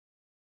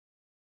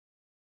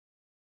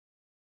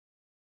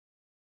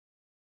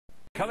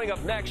Coming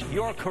up next,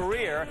 your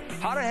career,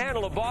 how to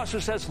handle a boss who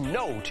says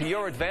no to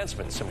your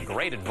advancement. Some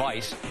great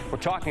advice. We're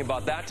talking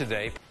about that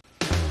today.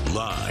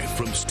 Live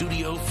from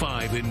Studio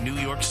 5 in New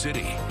York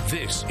City,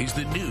 this is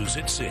the News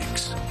at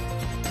 6.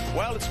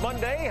 Well, it's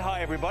Monday.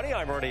 Hi, everybody.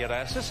 I'm Andrea,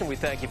 and we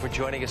thank you for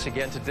joining us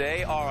again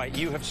today. All right,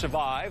 you have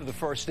survived the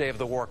first day of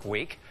the work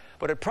week,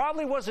 but it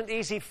probably wasn't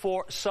easy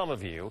for some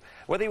of you.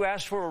 Whether you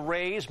asked for a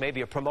raise,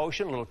 maybe a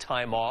promotion, a little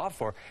time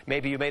off, or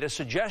maybe you made a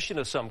suggestion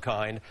of some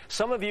kind,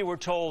 some of you were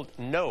told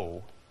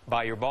no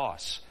by your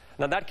boss.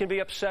 Now, that can be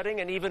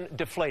upsetting and even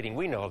deflating.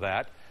 We know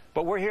that.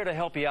 But we're here to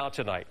help you out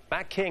tonight.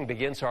 Matt King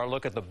begins our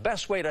look at the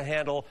best way to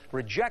handle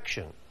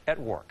rejection at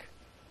work.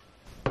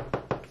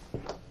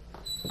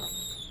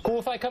 Cool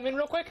if I come in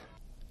real quick?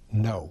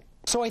 No.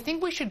 So I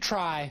think we should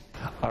try.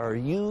 Are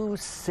you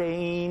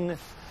saying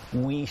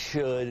we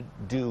should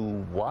do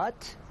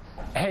what?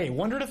 Hey,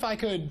 wondered if I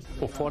could...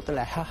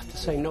 Unfortunately, I have to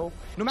say no.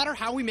 No matter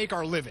how we make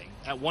our living,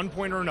 at one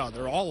point or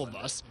another, all of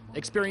us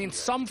experience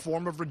some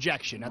form of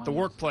rejection at the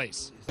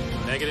workplace.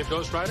 Negative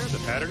ghostwriter, the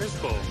pattern is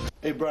full.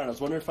 Hey, Brian, I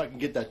was wondering if I can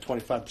get that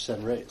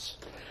 25% raise.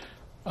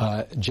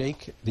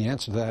 Jake, the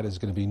answer to that is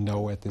going to be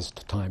no at this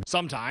time.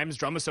 Sometimes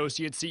Drum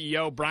Associates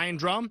CEO Brian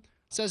Drum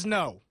says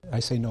no. I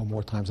say no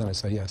more times than I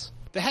say yes.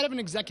 The head of an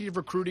executive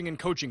recruiting and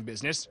coaching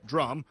business,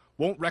 Drum,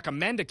 won't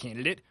recommend a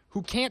candidate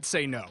who can't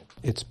say no.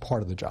 It's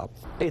part of the job.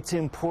 It's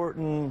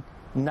important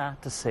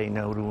not to say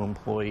no to an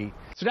employee.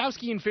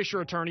 Sadowski and Fischer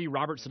attorney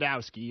Robert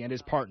Sadowski and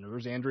his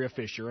partners, Andrea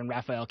Fischer and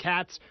Raphael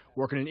Katz,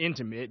 work in an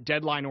intimate,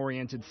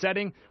 deadline-oriented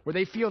setting where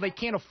they feel they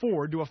can't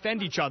afford to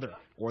offend each other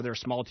or their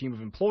small team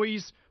of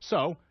employees,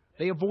 so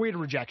they avoid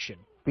rejection.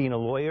 Being a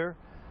lawyer,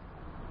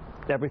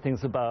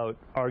 everything's about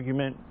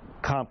argument,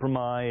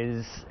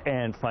 compromise,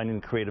 and finding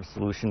creative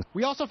solutions.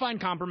 We also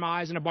find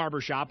compromise in a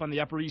barbershop on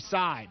the Upper East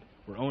Side,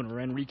 where owner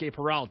Enrique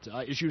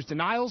Peralta issues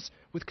denials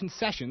with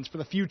concessions for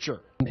the future.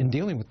 In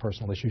dealing with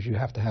personal issues, you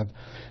have to have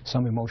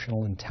some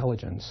emotional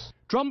intelligence.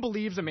 Drum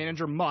believes a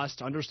manager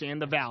must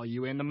understand the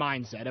value and the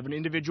mindset of an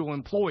individual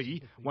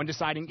employee when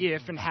deciding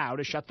if and how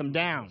to shut them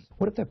down.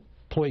 What if that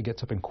employee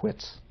gets up and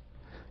quits?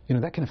 You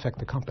know, that can affect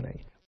the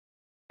company.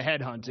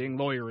 Headhunting,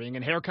 lawyering,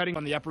 and haircutting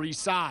on the Upper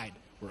East Side,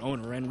 where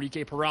owner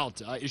Enrique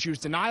Peralta issues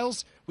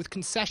denials with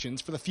concessions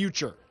for the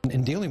future.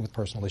 In dealing with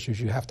personal issues,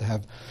 you have to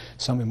have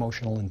some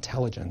emotional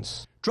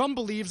intelligence. Drum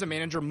believes a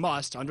manager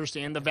must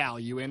understand the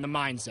value and the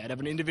mindset of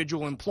an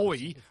individual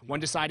employee when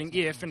deciding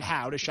if and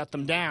how to shut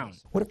them down.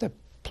 What if that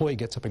employee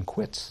gets up and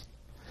quits?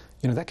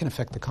 You know, that can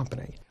affect the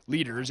company.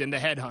 Leaders in the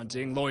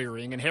headhunting,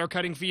 lawyering, and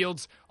haircutting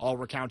fields all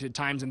recounted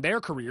times in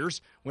their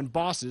careers when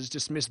bosses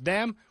dismissed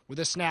them with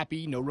a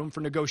snappy, no room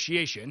for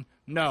negotiation,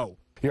 no.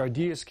 Your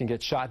ideas can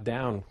get shot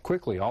down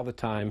quickly all the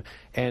time,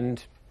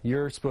 and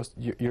you're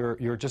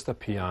just a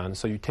peon,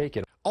 so you take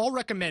it. All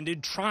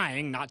recommended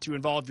trying not to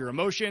involve your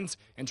emotions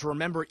and to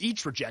remember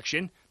each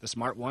rejection, the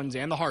smart ones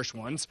and the harsh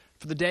ones,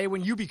 for the day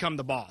when you become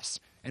the boss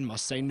and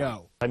must say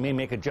no. I may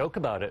make a joke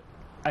about it.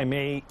 I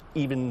may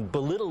even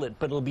belittle it,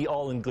 but it'll be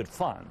all in good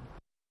fun.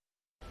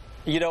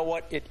 You know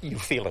what? You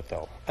feel it,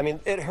 though. I mean,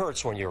 it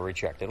hurts when you're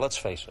rejected. Let's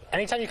face it.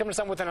 Anytime you come to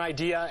someone with an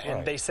idea and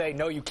Right. they say,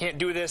 no, you can't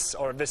do this,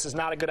 or this is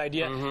not a good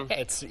idea, yeah,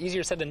 it's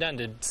easier said than done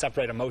to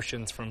separate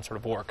emotions from sort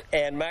of work.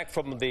 And, Mac,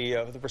 from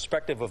the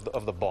perspective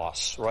of the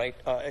boss, right,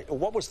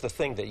 what was the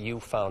thing that you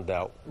found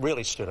out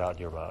really stood out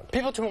in your mind?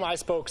 People to whom I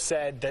spoke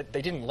said that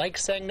they didn't like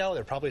saying no.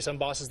 There are probably some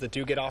bosses that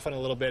do get off on a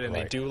little bit and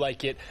they do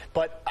like it.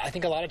 But I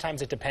think a lot of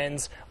times it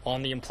depends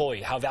on the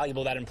employee, how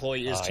valuable that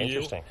employee is to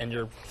you and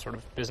your sort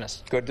of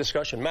business. Good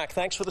discussion. Mac,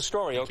 thanks for the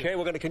story. Okay,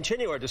 we're going to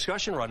continue our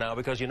discussion right now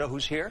because you know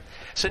who's here?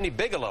 Cindy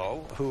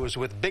Bigelow, who is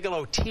with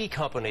Bigelow Tea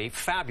Company.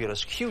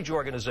 Fabulous, huge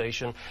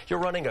organization. You're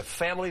running a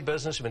family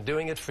business. You've been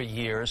doing it for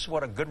years.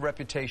 What a good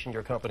reputation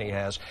your company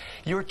has.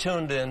 You're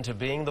tuned in to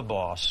being the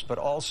boss, but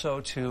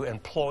also to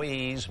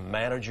employees,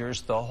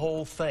 managers, the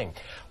whole thing.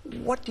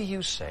 What do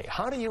you say?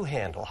 How do you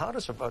handle, how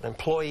does an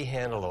employee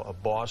handle a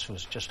boss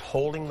who's just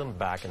holding them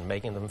back and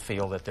making them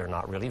feel that they're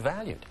not really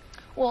valued?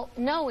 Well,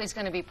 no is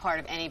going to be part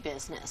of any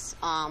business.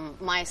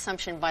 My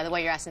assumption, by the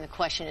way you're asking the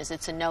question, is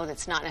it's a no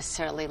that's not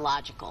necessarily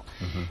logical.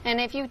 And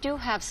if you do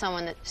have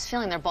someone that's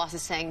feeling their boss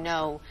is saying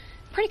no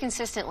pretty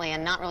consistently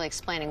and not really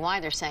explaining why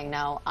they're saying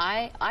no,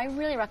 I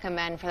really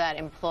recommend for that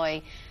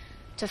employee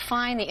to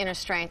find the inner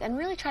strength and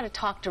really try to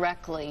talk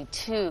directly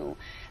to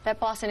that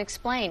boss and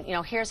explain, you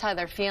know, here's how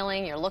they're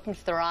feeling, you're looking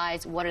through their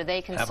eyes, what are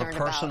they concerned about?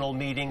 Have a personal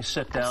meeting,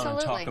 sit down and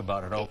talk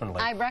about it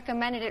openly. I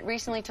recommended it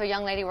recently to a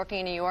young lady working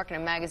in New York in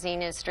a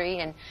magazine industry,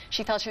 and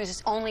she felt she was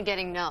just only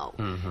getting no.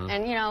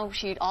 And, you know,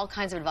 she had all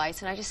kinds of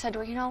advice, and I just said to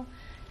her, you know,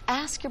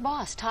 ask your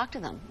boss, talk to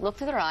them, look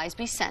through their eyes,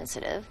 be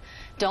sensitive,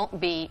 don't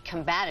be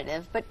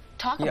combative, but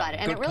talk about it.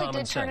 And it really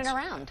did turn it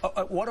around.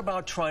 What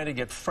about trying to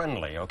get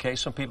friendly, okay?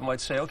 Some people might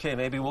say, okay,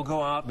 maybe we'll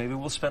go out, maybe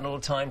we'll spend a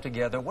little time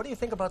together. What do you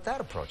think about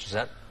that approach? Is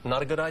that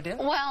not a good idea?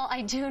 Well,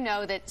 I do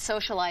know that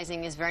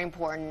socializing is very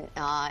important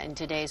in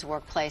today's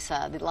workplace.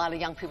 A lot of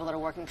young people that are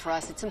working for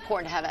us, it's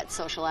important to have that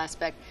social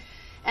aspect.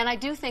 And I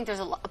do think there's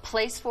a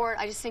place for it.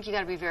 I just think you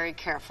got to be very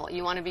careful.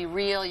 You want to be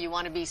real, you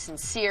want to be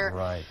sincere,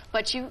 right.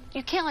 But you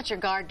can't let your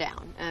guard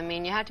down. I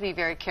mean, you have to be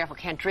very careful.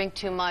 Can't drink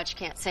too much,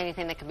 can't say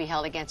anything that could be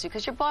held against you,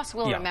 because your boss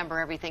will remember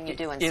everything you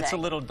do and say. It's a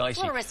little dicey. It's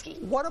a little risky.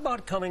 What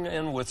about coming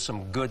in with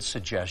some good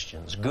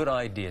suggestions, good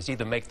ideas?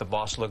 Either make the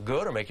boss look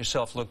good or make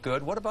yourself look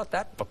good. What about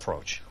that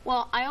approach?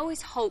 Well, I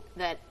always hope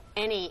that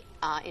any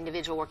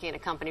individual working at a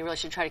company really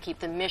should try to keep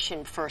the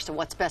mission first of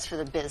what's best for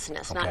the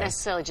business, not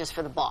necessarily just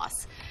for the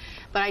boss.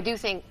 But I do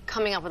think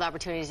coming up with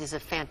opportunities is a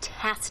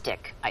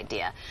fantastic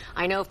idea.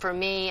 I know for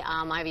me,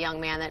 I have a young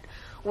man that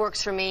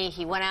works for me.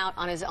 He went out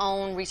on his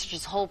own, researched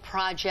his whole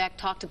project,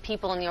 talked to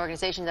people in the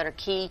organization that are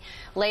key,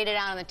 laid it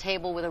out on the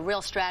table with a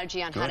real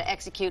strategy on how to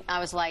execute. I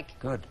was like,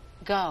 good.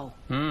 Go.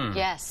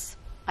 Yes.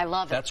 I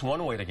love it. That's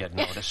one way to get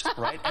noticed,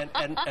 right?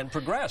 And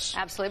progress.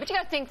 Absolutely. But you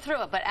got to think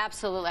through it. But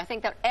absolutely. I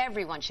think that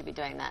everyone should be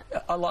doing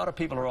that. A lot of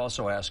people are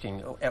also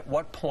asking, at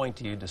what point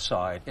do you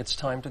decide it's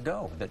time to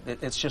go? That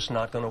it's just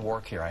not going to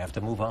work here. I have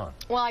to move on.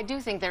 Well, I do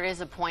think there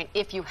is a point.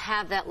 If you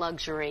have that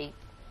luxury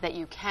that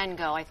you can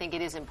go, I think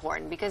it is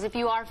important. Because if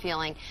you are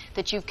feeling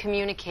that you've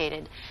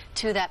communicated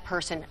to that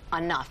person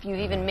enough, you've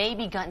even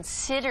maybe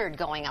considered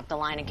going up the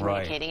line and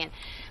communicating it,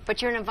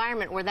 but you're in an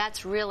environment where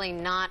that's really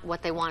not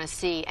what they want to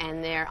see,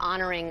 and they're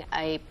honoring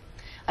a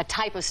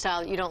type of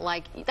style that you don't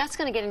like, that's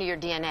going to get into your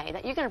DNA.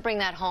 That you're going to bring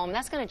that home.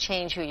 That's going to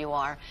change who you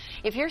are.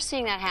 If you're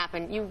seeing that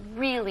happen, you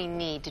really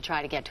need to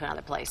try to get to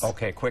another place.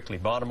 Okay, quickly,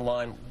 bottom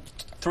line,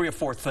 3 or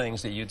 4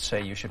 things that you'd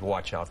say you should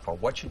watch out for.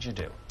 What should you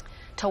do?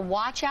 To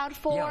watch out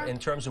for? Yeah, in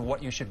terms of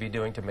what you should be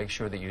doing to make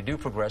sure that you do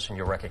progress and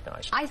you're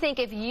recognized. I think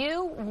if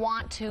you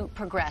want to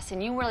progress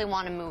and you really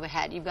want to move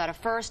ahead, you've got to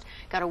first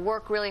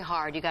work really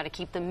hard. You've got to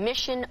keep the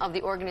mission of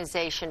the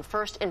organization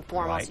first and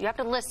foremost. You have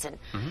to listen.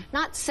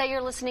 Not say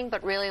you're listening,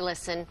 but really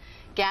listen.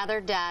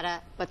 Gather data.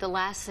 But the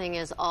last thing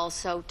is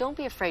also, don't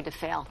be afraid to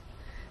fail.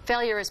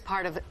 Failure is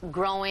part of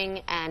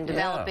growing and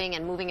developing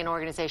and moving an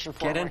organization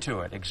forward. Get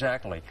into it,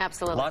 exactly.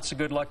 Absolutely. Lots of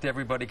good luck to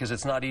everybody, because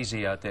it's not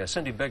easy out there.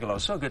 Cindy Bigelow,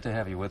 so good to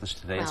have you with us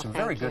today. Well, and some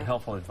very good,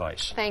 helpful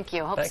advice. Thank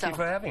you. Hope so. Thank you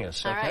for having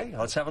us. All okay, right.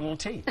 let's have a little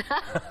tea.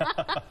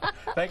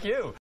 Thank you.